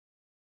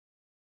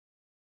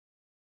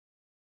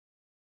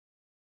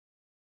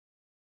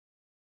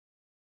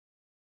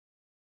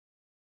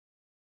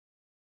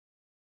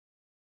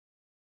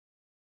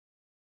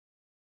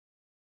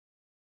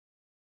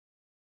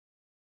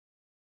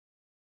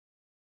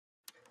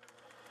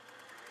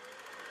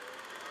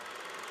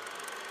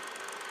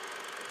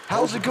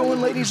How's it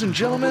going, ladies and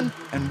gentlemen?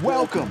 And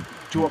welcome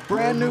to a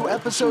brand new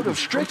episode of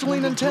Strictly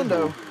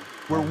Nintendo,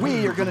 where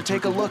we are going to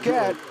take a look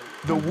at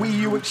the Wii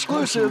U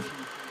exclusive,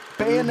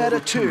 Bayonetta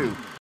 2.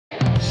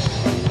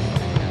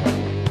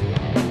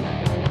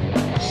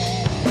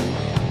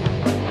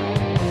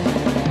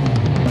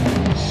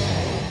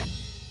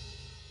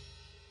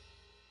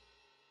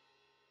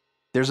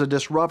 There's a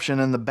disruption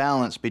in the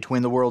balance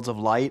between the worlds of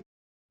light,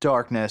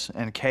 darkness,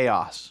 and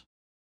chaos.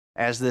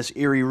 As this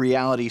eerie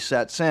reality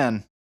sets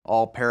in,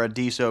 all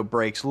Paradiso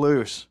breaks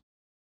loose.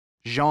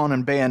 Jean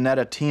and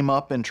Bayonetta team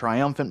up in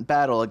triumphant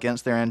battle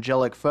against their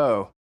angelic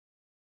foe.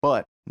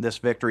 But this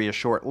victory is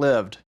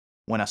short-lived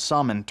when a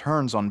summon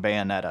turns on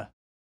Bayonetta.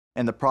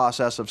 In the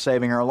process of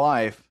saving her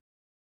life,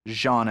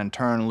 Jean in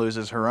turn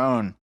loses her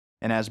own,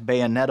 and as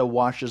Bayonetta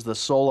watches the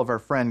soul of her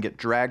friend get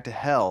dragged to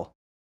hell,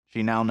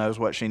 she now knows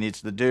what she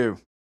needs to do,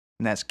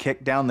 and that's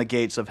kick down the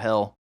gates of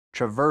hell,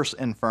 traverse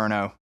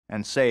Inferno,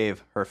 and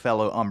save her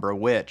fellow Umbra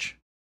witch.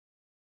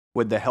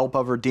 With the help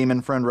of her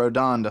demon friend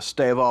Rodin to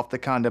stave off the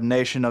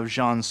condemnation of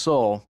Jean's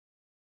soul,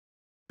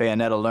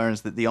 Bayonetta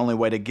learns that the only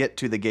way to get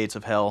to the gates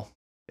of hell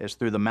is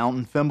through the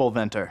mountain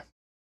Fimbulventer,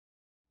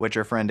 which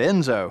her friend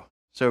Enzo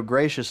so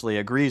graciously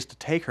agrees to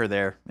take her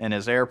there in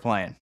his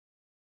airplane.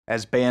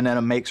 As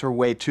Bayonetta makes her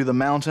way to the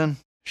mountain,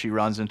 she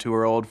runs into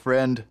her old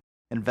friend,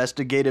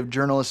 investigative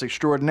journalist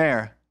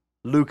extraordinaire,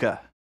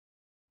 Luca,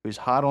 who's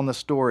hot on the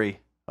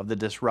story of the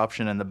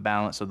disruption in the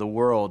balance of the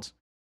worlds,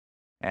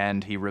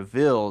 and he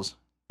reveals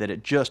that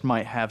it just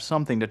might have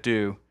something to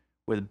do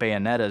with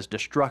Bayonetta's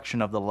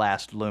destruction of the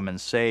last Lumen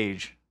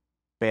Sage.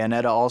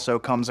 Bayonetta also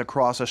comes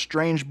across a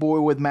strange boy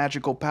with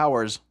magical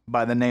powers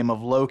by the name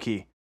of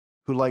Loki,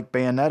 who, like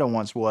Bayonetta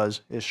once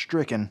was, is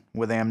stricken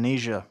with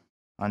amnesia,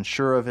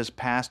 unsure of his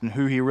past and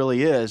who he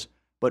really is,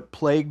 but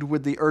plagued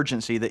with the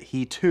urgency that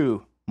he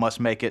too must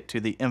make it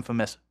to the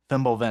infamous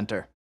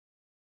Fimbulventer.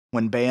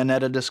 When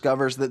Bayonetta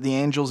discovers that the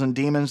angels and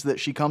demons that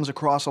she comes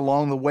across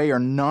along the way are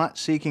not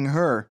seeking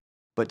her,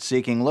 but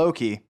seeking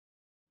Loki,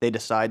 they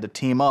decide to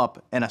team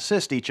up and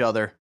assist each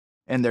other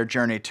in their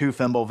journey to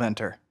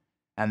Fimbulventer.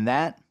 And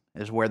that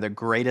is where the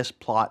greatest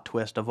plot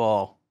twist of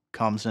all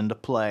comes into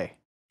play.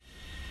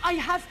 I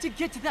have to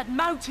get to that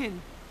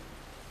mountain!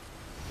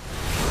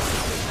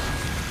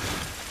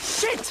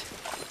 Shit!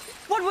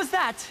 What was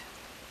that?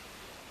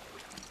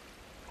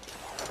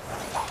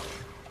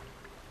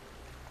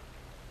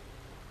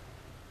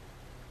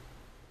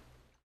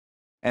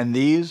 And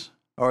these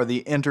are the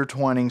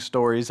intertwining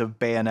stories of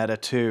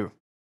Bayonetta 2.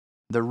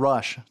 The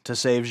rush to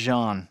save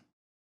Jean,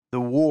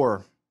 the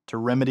war to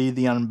remedy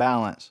the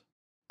unbalance,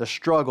 the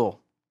struggle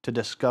to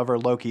discover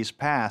Loki's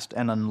past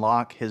and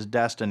unlock his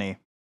destiny,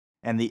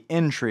 and the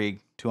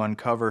intrigue to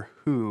uncover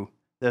who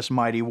this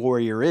mighty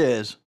warrior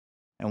is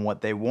and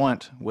what they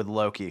want with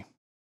Loki.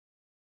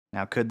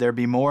 Now, could there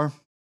be more?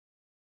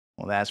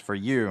 Well, that's for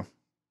you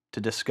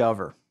to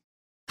discover.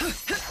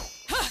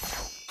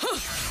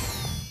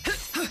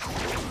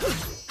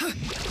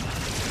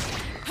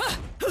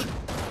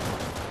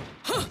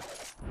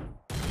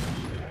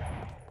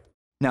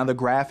 Now, the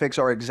graphics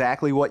are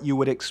exactly what you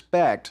would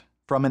expect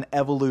from an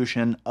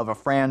evolution of a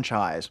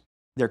franchise.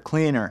 They're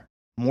cleaner,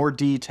 more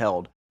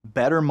detailed,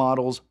 better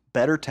models,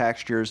 better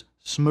textures,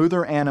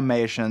 smoother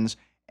animations,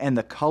 and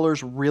the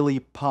colors really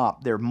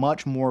pop. They're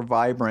much more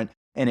vibrant,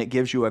 and it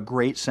gives you a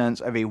great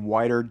sense of a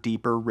wider,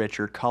 deeper,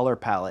 richer color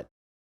palette.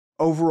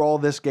 Overall,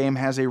 this game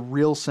has a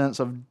real sense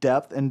of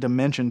depth and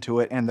dimension to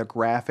it, and the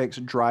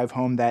graphics drive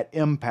home that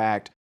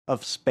impact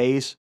of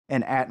space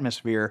and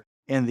atmosphere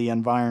in the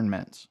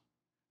environments.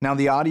 Now,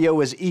 the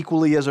audio is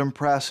equally as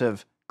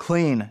impressive,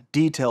 clean,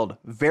 detailed,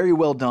 very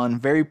well done,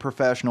 very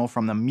professional,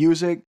 from the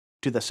music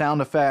to the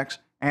sound effects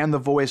and the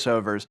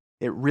voiceovers.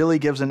 It really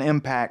gives an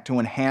impact to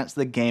enhance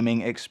the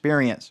gaming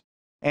experience.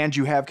 And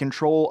you have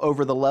control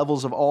over the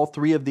levels of all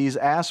three of these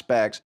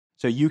aspects,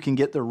 so you can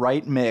get the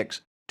right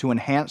mix to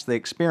enhance the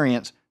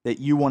experience that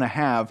you want to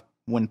have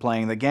when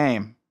playing the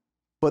game.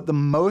 But the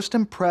most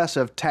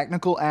impressive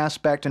technical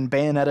aspect in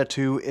Bayonetta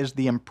 2 is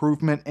the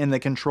improvement in the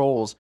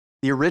controls.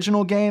 The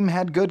original game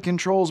had good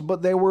controls,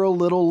 but they were a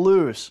little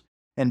loose.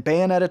 In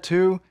Bayonetta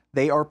 2,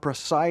 they are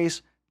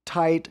precise,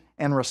 tight,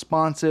 and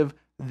responsive.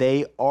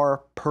 They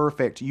are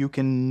perfect. You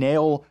can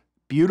nail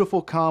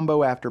beautiful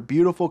combo after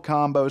beautiful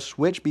combo,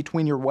 switch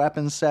between your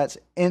weapon sets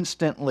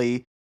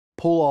instantly,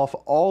 pull off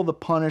all the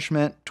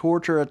punishment,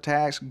 torture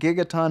attacks,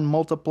 gigaton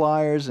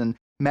multipliers and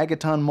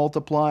megaton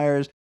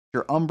multipliers,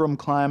 your Umbrum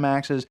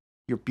climaxes,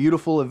 your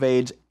beautiful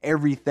evades,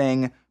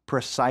 everything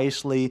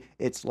precisely.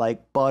 It's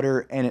like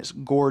butter and it's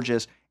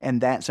gorgeous,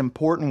 and that's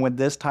important with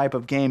this type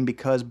of game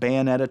because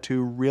Bayonetta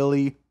 2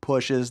 really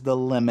pushes the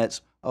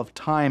limits of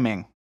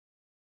timing.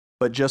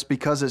 But just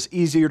because it's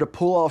easier to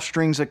pull off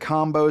strings of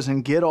combos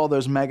and get all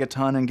those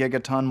megaton and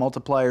gigaton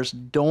multipliers,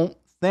 don't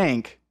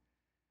think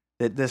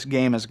that this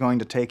game is going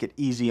to take it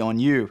easy on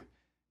you,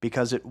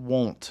 because it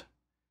won't.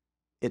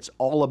 It's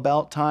all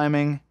about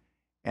timing,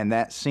 and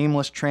that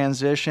seamless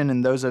transition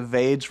and those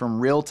evades from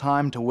real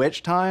time to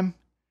witch time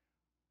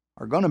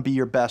are going to be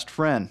your best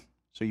friend,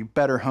 so you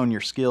better hone your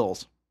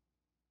skills.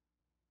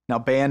 Now,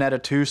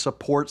 Bayonetta 2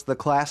 supports the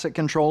Classic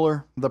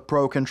controller, the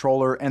Pro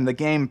controller, and the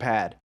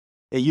gamepad.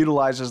 It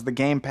utilizes the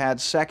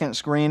gamepad's second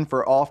screen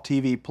for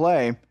off-TV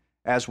play,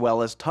 as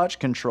well as touch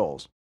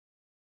controls.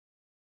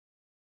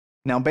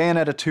 Now,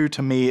 Bayonetta 2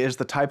 to me is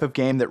the type of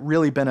game that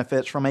really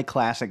benefits from a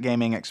classic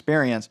gaming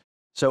experience,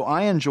 so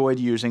I enjoyed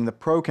using the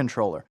Pro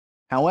controller.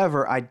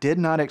 However, I did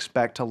not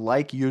expect to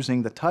like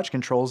using the touch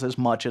controls as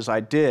much as I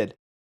did.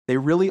 They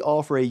really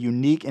offer a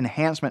unique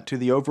enhancement to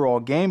the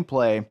overall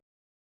gameplay,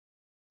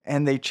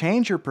 and they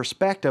change your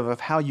perspective of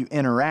how you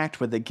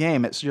interact with the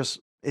game. It's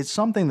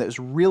something that's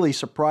really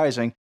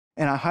surprising,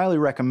 and I highly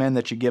recommend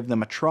that you give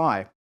them a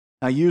try.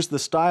 Now, use the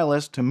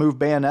stylus to move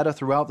Bayonetta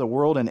throughout the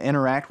world and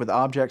interact with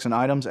objects and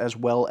items as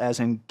well as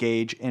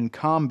engage in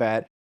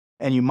combat,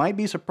 and you might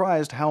be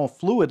surprised how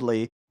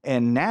fluidly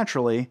and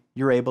naturally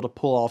you're able to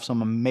pull off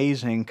some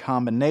amazing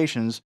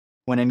combinations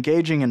when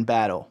engaging in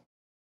battle.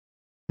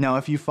 Now,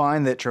 if you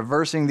find that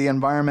traversing the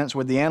environments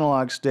with the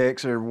analog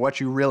sticks are what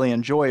you really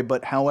enjoy,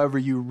 but however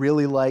you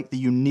really like the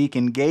unique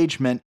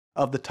engagement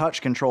of the touch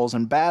controls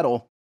in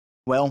battle,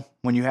 well,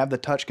 when you have the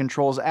touch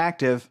controls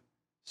active,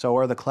 so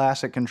are the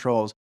classic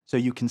controls. So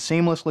you can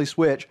seamlessly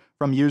switch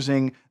from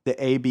using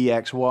the A, B,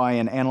 X, Y,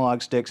 and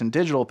analog sticks and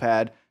digital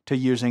pad to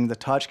using the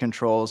touch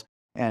controls,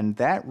 and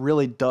that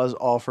really does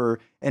offer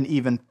an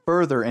even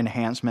further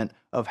enhancement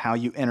of how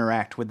you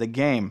interact with the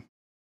game.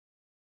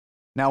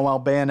 Now, while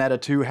Bayonetta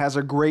 2 has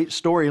a great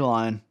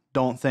storyline,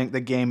 don't think the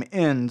game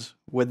ends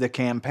with the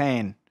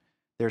campaign.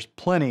 There's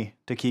plenty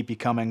to keep you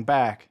coming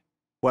back.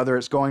 Whether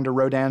it's going to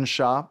Rodan's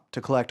shop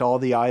to collect all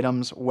the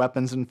items,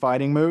 weapons, and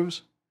fighting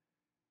moves,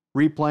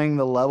 replaying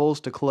the levels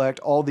to collect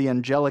all the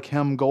Angelic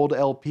Hymn Gold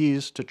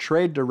LPs to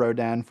trade to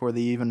Rodan for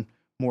the even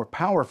more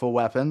powerful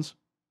weapons,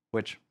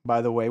 which,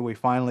 by the way, we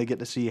finally get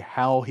to see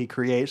how he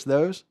creates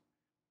those,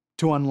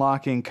 to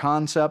unlocking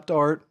concept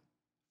art,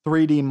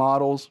 3D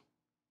models,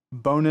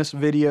 bonus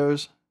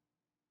videos,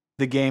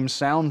 the game's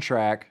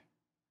soundtrack,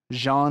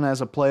 Jean as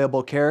a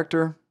playable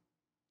character,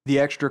 the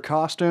extra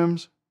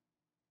costumes,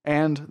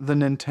 and the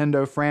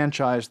Nintendo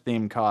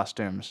franchise-themed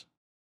costumes.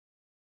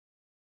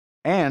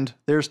 And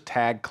there's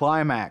Tag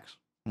Climax.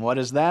 What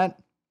is that?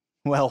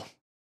 Well,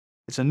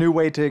 it's a new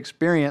way to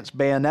experience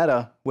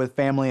Bayonetta with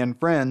family and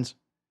friends,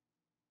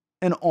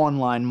 an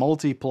online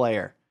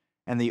multiplayer.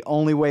 And the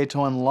only way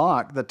to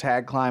unlock the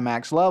Tag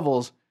Climax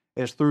levels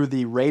is through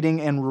the rating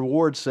and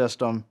reward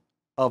system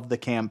of the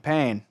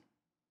campaign.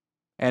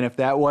 And if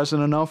that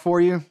wasn't enough for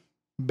you,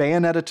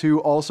 Bayonetta 2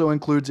 also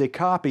includes a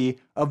copy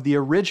of the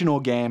original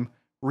game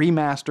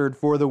remastered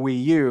for the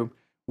Wii U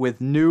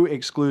with new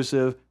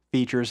exclusive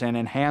features and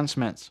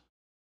enhancements.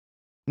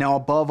 Now,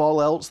 above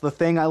all else, the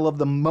thing I love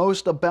the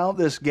most about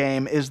this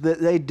game is that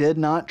they did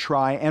not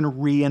try and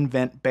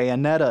reinvent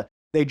Bayonetta.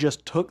 They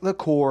just took the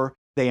core,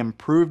 they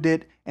improved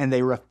it, and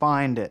they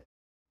refined it.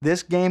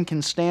 This game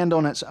can stand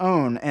on its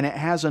own, and it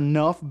has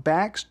enough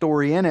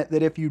backstory in it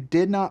that if you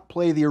did not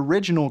play the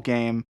original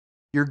game,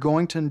 you're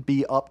going to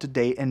be up to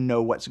date and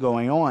know what's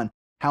going on.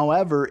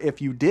 However,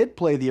 if you did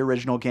play the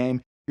original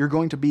game, you're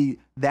going to be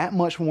that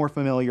much more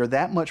familiar,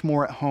 that much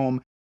more at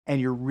home, and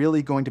you're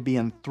really going to be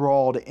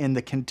enthralled in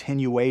the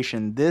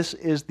continuation. This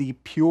is the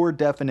pure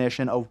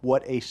definition of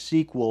what a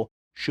sequel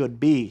should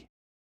be.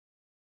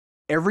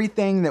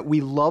 Everything that we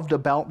loved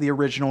about the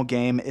original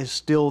game is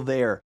still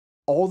there.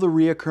 All the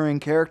reoccurring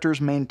characters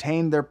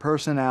maintain their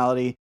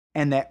personality,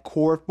 and that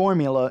core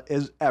formula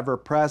is ever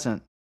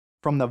present.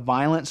 From the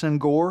violence and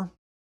gore,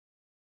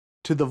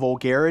 to the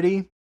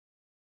vulgarity,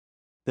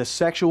 the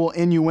sexual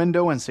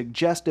innuendo and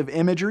suggestive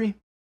imagery,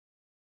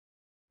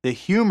 the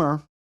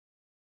humor,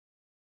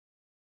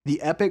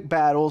 the epic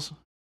battles,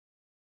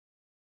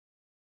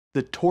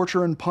 the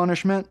torture and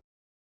punishment,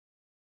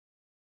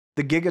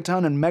 the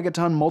gigaton and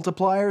megaton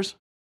multipliers,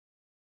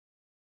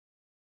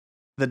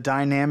 the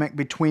dynamic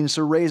between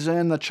Cereza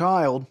and the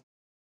child,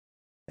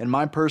 and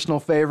my personal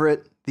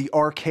favorite, the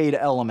arcade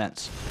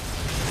elements.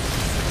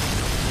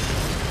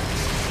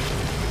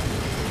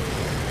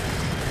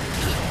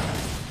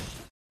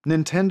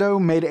 Nintendo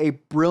made a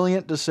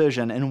brilliant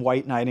decision in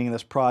white knighting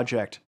this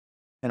project,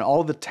 and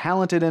all the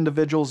talented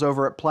individuals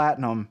over at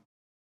Platinum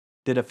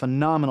did a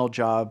phenomenal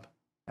job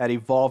at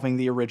evolving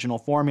the original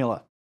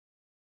formula.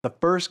 The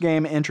first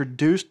game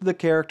introduced the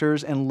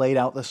characters and laid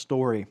out the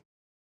story.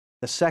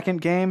 The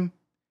second game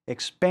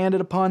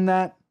expanded upon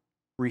that,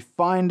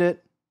 refined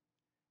it,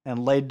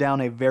 and laid down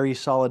a very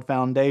solid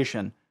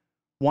foundation,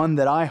 one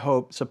that I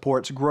hope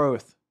supports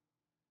growth,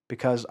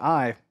 because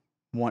I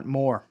want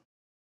more.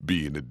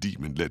 Being a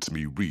demon lets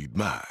me read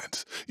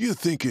minds. You're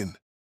thinking,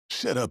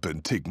 shut up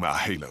and take my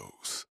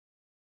halos.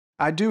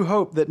 I do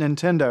hope that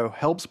Nintendo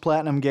helps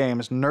Platinum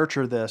Games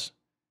nurture this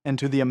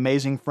into the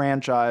amazing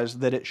franchise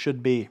that it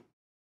should be.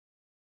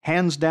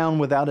 Hands down,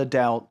 without a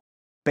doubt,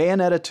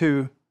 Bayonetta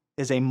 2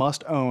 is a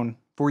must-own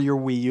for your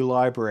Wii U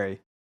library.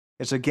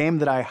 It's a game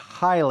that I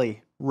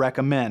highly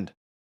recommend.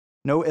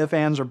 No ifs,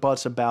 ands, or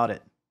buts about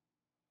it.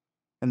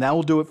 And that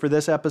will do it for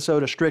this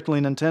episode of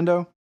Strictly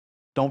Nintendo.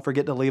 Don't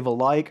forget to leave a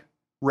like,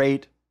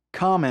 rate,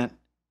 comment,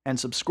 and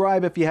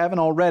subscribe if you haven't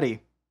already.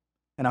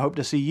 and I hope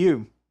to see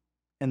you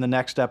in the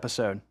next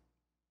episode.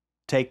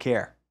 Take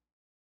care.